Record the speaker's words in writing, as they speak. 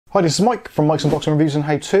Hi, this is Mike from Mike's Unboxing Reviews and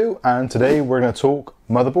How To, and today we're going to talk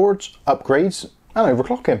motherboards, upgrades and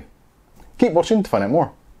overclocking. Keep watching to find out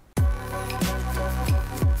more.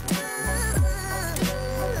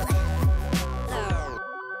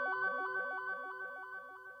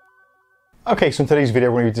 Okay, so in today's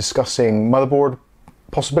video we're going to be discussing motherboard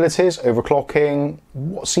possibilities, overclocking,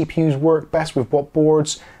 what CPUs work best with what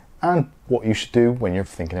boards, and what you should do when you're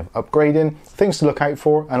thinking of upgrading, things to look out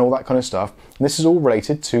for, and all that kind of stuff. And this is all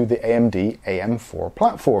related to the AMD AM4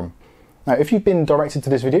 platform. Now, if you've been directed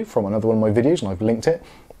to this video from another one of my videos and I've linked it,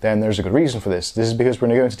 then there's a good reason for this. This is because we're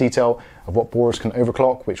going to go into detail of what boards can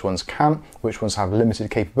overclock, which ones can't, which ones have limited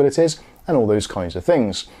capabilities, and all those kinds of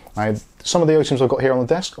things. Now, some of the items I've got here on the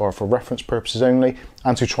desk are for reference purposes only,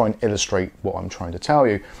 and to try and illustrate what I'm trying to tell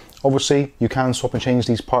you. Obviously, you can swap and change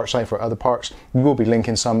these parts out for other parts. We will be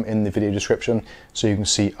linking some in the video description so you can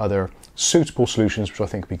see other suitable solutions which I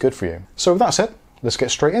think will be good for you. So with that said, let's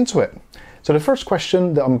get straight into it. So the first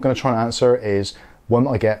question that I'm going to try and answer is one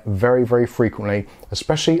that I get very, very frequently,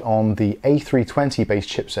 especially on the A320 based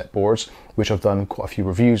chipset boards, which I've done quite a few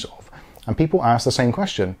reviews of. And people ask the same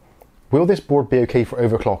question: will this board be okay for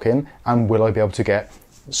overclocking, and will I be able to get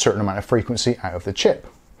a certain amount of frequency out of the chip?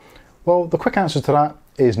 Well, the quick answer to that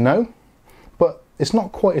is no, but it's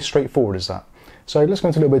not quite as straightforward as that. So let's go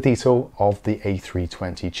into a little bit of detail of the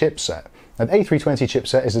A320 chipset. Now, the A320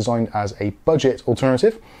 chipset is designed as a budget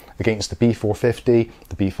alternative against the B450,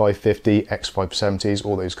 the B550, X570s,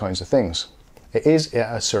 all those kinds of things. It is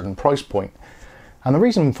at a certain price point. And the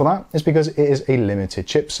reason for that is because it is a limited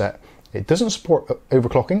chipset. It doesn't support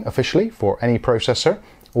overclocking officially for any processor,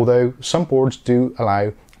 although some boards do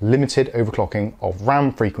allow limited overclocking of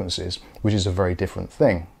RAM frequencies, which is a very different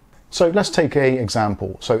thing. So let's take an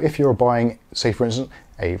example. So if you're buying, say for instance,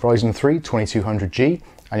 a Ryzen 3 2200G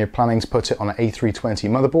and you're planning to put it on an A320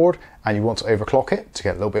 motherboard and you want to overclock it to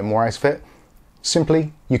get a little bit more out of it,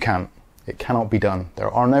 simply you can't. It cannot be done. There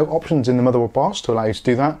are no options in the motherboard BIOS to allow you to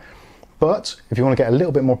do that. But if you want to get a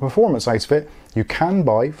little bit more performance out of it, you can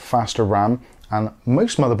buy faster RAM, and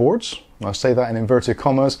most motherboards, I'll say that in inverted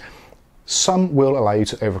commas, some will allow you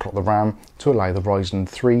to overclock the RAM to allow the Ryzen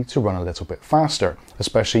 3 to run a little bit faster,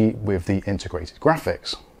 especially with the integrated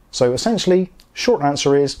graphics. So essentially, short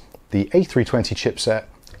answer is the A320 chipset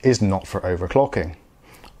is not for overclocking.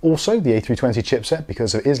 Also, the A320 chipset,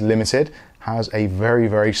 because it is limited, has a very,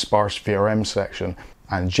 very sparse VRM section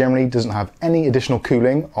and generally doesn't have any additional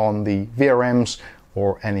cooling on the VRMs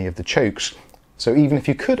or any of the chokes. So even if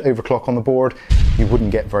you could overclock on the board, you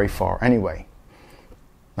wouldn't get very far anyway.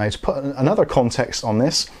 Now, to put another context on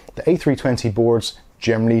this, the A320 boards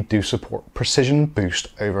generally do support precision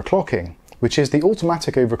boost overclocking, which is the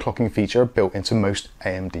automatic overclocking feature built into most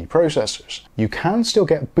AMD processors. You can still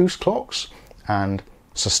get boost clocks and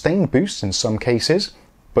sustained boosts in some cases,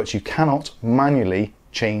 but you cannot manually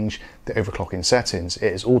change the overclocking settings.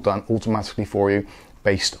 It is all done automatically for you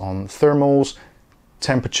based on thermals,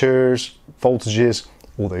 temperatures, voltages,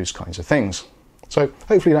 all those kinds of things. So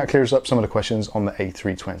hopefully that clears up some of the questions on the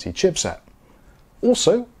A320 chipset.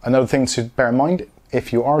 Also, another thing to bear in mind,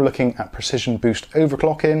 if you are looking at precision boost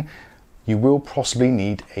overclocking, you will possibly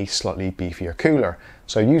need a slightly beefier cooler.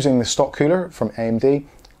 So using the stock cooler from AMD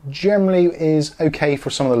generally is okay for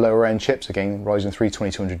some of the lower end chips, again Ryzen 3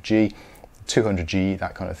 2200G, 200G,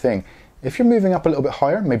 that kind of thing. If you're moving up a little bit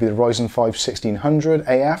higher, maybe the Ryzen 5 1600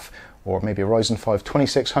 AF, or maybe a Ryzen 5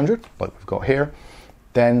 2600 like we've got here,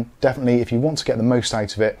 then definitely if you want to get the most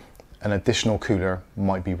out of it, an additional cooler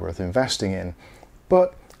might be worth investing in.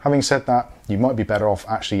 But having said that, you might be better off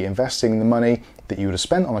actually investing the money that you would have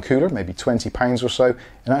spent on a cooler, maybe £20 or so,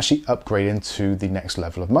 and actually upgrading to the next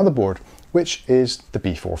level of motherboard, which is the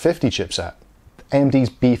B450 chipset. AMD's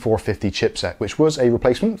B450 chipset, which was a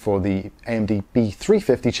replacement for the AMD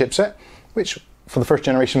B350 chipset, which for the first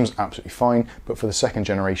generation was absolutely fine, but for the second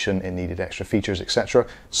generation it needed extra features, etc.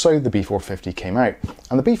 So the B450 came out.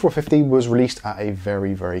 And the B450 was released at a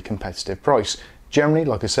very, very competitive price. Generally,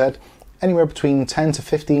 like I said, anywhere between 10 to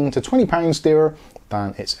 15 to 20 pounds dearer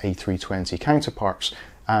than its A320 counterparts.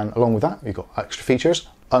 And along with that, we've got extra features,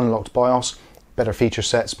 unlocked BIOS, better feature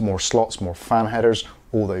sets, more slots, more fan headers,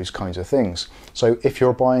 all those kinds of things. So if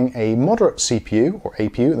you're buying a moderate CPU or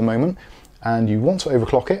APU at the moment, and you want to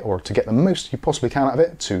overclock it or to get the most you possibly can out of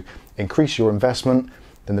it to increase your investment,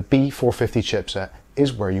 then the B450 chipset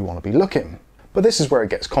is where you want to be looking. But this is where it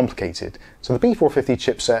gets complicated. So the B450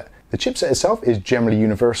 chipset, the chipset itself is generally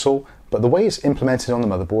universal, but the way it's implemented on the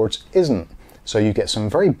motherboards isn't. So you get some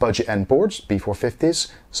very budget end boards,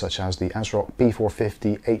 B450s, such as the Asrock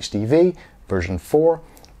B450 HDV version 4,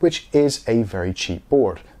 which is a very cheap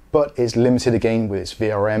board, but is limited again with its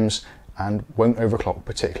VRMs and won't overclock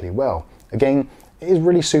particularly well. Again, it is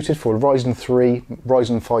really suited for Ryzen 3,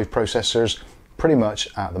 Ryzen 5 processors, pretty much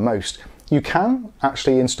at the most. You can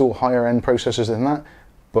actually install higher end processors than that,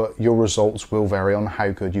 but your results will vary on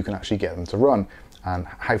how good you can actually get them to run and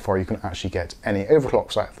how far you can actually get any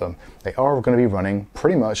overclocks out of them. They are going to be running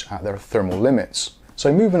pretty much at their thermal limits.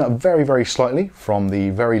 So moving up very slightly from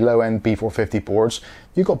the very low end B450 boards,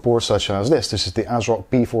 you've got boards such as this. This is the Asrock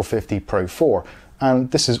B450 Pro 4.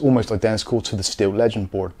 And this is almost identical to the Steel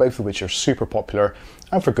Legend board, both of which are super popular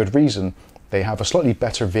and for good reason. They have a slightly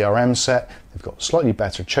better VRM set, they've got slightly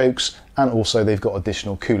better chokes, and also they've got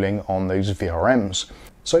additional cooling on those VRMs.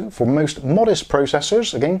 So for most modest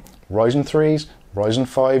processors, again, Ryzen 3s, Ryzen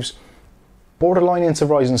 5s, borderline into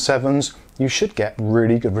Ryzen 7s, you should get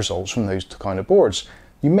really good results from those kind of boards.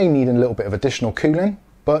 You may need a little bit of additional cooling,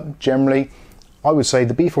 but generally, I would say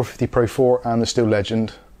the B450 Pro 4 and the Steel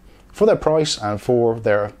Legend, for their price and for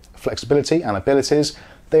their flexibility and abilities,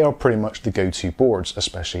 they are pretty much the go-to boards,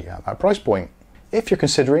 especially at that price point. If you're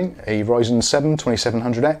considering a Ryzen 7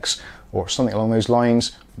 2700X or something along those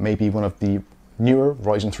lines, maybe one of the newer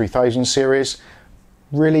Ryzen 3000 series,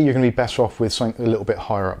 really you're going to be better off with something a little bit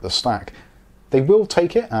higher up the stack. They will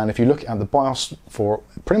take it, and if you look at the BIOS for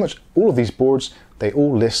pretty much all of these boards, they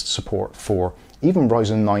all list support for even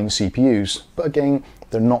Ryzen 9 CPUs, but again,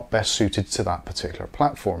 they're not best suited to that particular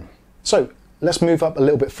platform. So let's move up a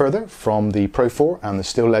little bit further from the Pro 4 and the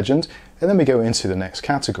Steel Legend, and then we go into the next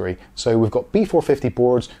category. So we've got B450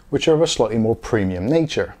 boards, which are of a slightly more premium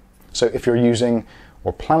nature. So if you're using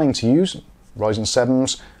or planning to use Ryzen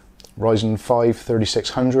 7s, Ryzen 5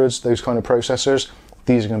 3600s, those kind of processors,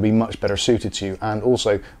 these are going to be much better suited to you and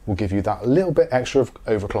also will give you that little bit extra of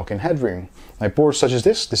overclocking headroom. Now boards such as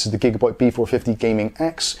this is the Gigabyte B450 Gaming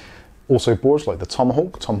X, also boards like the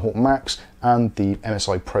Tomahawk Max and the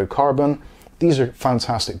MSI Pro Carbon. These are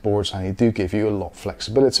fantastic boards and they do give you a lot of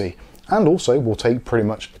flexibility and also will take pretty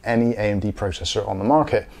much any AMD processor on the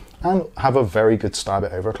market and have a very good stab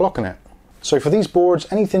at overclocking it. So for these boards,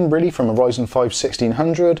 anything really from a Ryzen 5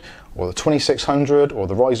 1600 or the 2600 or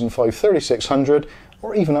the Ryzen 5 3600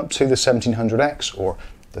 or even up to the 1700X or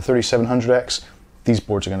the 3700X, these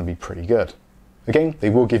boards are going to be pretty good. Again, they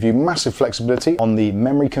will give you massive flexibility on the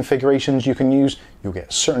memory configurations you can use. You'll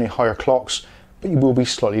get certainly higher clocks, but you will be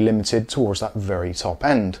slightly limited towards that very top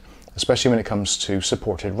end, especially when it comes to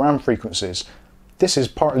supported RAM frequencies. This is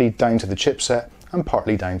partly down to the chipset and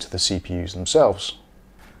partly down to the CPUs themselves.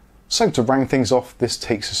 So to round things off, this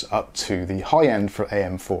takes us up to the high end for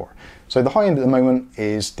AM4. So the high end at the moment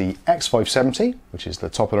is the X570, which is the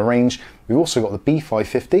top of the range. We've also got the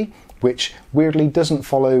B550, which weirdly doesn't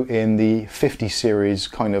follow in the 50 series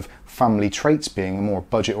kind of family traits, being a more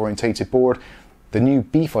budget orientated board. The new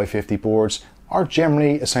B550 boards are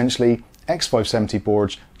generally essentially X570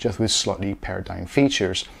 boards, just with slightly pared down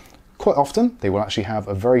features. Quite often, they will actually have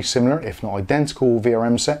a very similar, if not identical,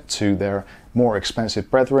 VRM set to their more expensive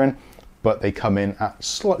brethren, but they come in at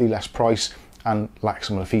slightly less price and lack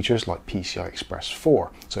some of the features like PCI Express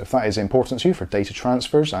 4. So if that is important to you for data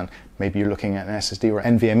transfers, and maybe you're looking at an SSD or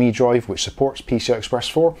NVMe drive which supports PCI Express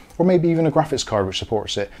 4, or maybe even a graphics card which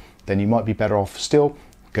supports it, then you might be better off still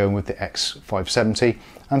going with the X570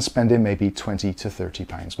 and spending maybe £20 to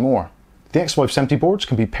 £30 more. The X570 boards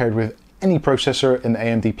can be paired with any processor in the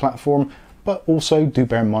AMD platform, but also do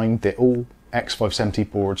bear in mind that all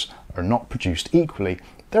X570 boards are not produced equally.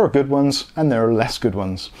 There are good ones and there are less good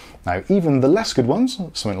ones. Now, even the less good ones,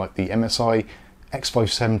 something like the MSI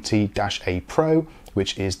X570-A Pro,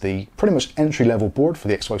 which is the pretty much entry-level board for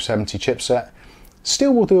the X570 chipset,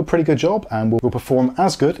 still will do a pretty good job and will perform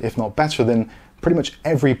as good, if not better, than pretty much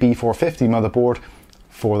every B450 motherboard.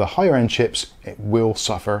 For the higher end chips, it will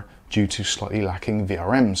suffer due to slightly lacking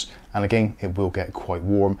VRMs, and again, it will get quite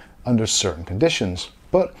warm under certain conditions.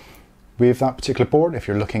 But with that particular board, if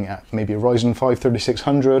you're looking at maybe a Ryzen 5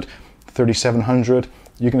 3600, 3700,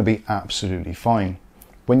 you're going to be absolutely fine.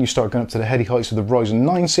 When you start going up to the heady heights of the Ryzen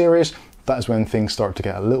 9 series, that is when things start to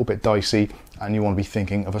get a little bit dicey and you want to be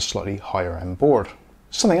thinking of a slightly higher end board.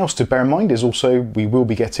 Something else to bear in mind is also we will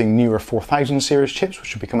be getting newer 4000 series chips,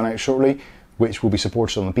 which will be coming out shortly, which will be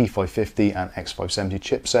supported on the B550 and X570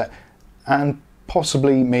 chipset, and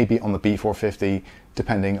possibly maybe on the B450,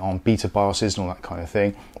 depending on beta BIOSes and all that kind of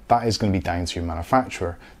thing. That is going to be down to your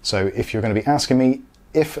manufacturer. So if you're going to be asking me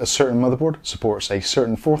if a certain motherboard supports a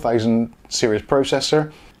certain 4000 series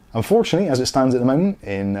processor, unfortunately, as it stands at the moment,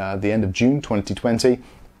 in the end of June 2020,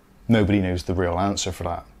 nobody knows the real answer for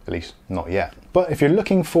that, at least not yet. But if you're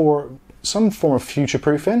looking for some form of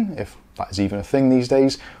future-proofing, if that is even a thing these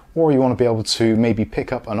days, or you want to be able to maybe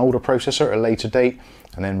pick up an older processor at a later date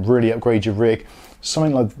and then really upgrade your rig,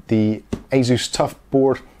 something like the Asus TUF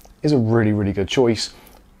board is a really good choice.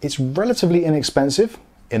 It's relatively inexpensive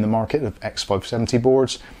in the market of X570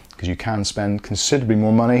 boards because you can spend considerably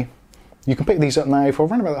more money. You can pick these up now for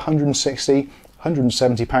around about the £160,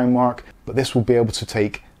 £170 mark, but this will be able to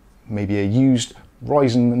take maybe a used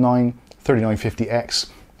Ryzen 9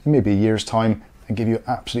 3950X in maybe a year's time and give you an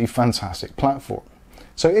absolutely fantastic platform.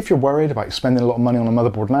 So if you're worried about spending a lot of money on a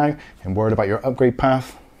motherboard now and worried about your upgrade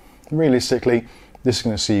path, realistically, this is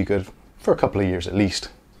going to see you good for a couple of years at least.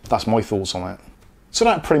 That's my thoughts on it. So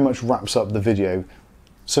that pretty much wraps up the video.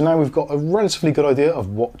 So now we've got a relatively good idea of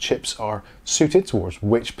what chips are suited towards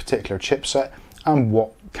which particular chipset and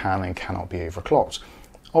what can and cannot be overclocked.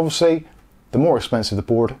 Obviously, the more expensive the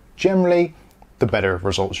board, generally, the better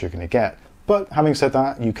results you're going to get. But having said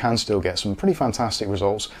that, you can still get some pretty fantastic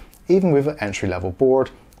results, even with an entry-level board,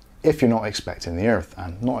 if you're not expecting the earth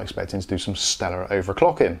and not expecting to do some stellar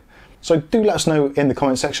overclocking. So do let us know in the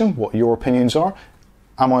comment section what your opinions are.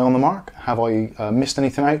 Am I on the mark? Have I missed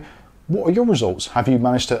anything out? What are your results? Have you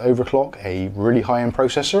managed to overclock a really high-end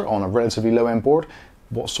processor on a relatively low-end board?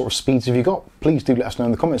 What sort of speeds have you got? Please do let us know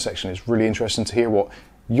in the comment section. It's really interesting to hear what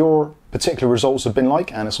your particular results have been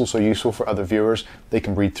like, and it's also useful for other viewers. They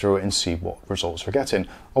can read through it and see what results we're getting.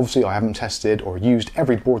 Obviously, I haven't tested or used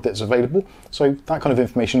every board that's available, so that kind of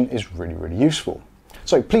information is really useful.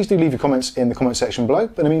 So please do leave your comments in the comment section below.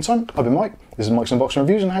 But in the meantime, I've been Mike. This is Mike's Unboxing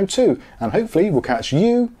Reviews and How To, and hopefully we'll catch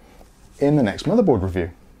you in the next motherboard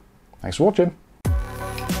review. Thanks for watching.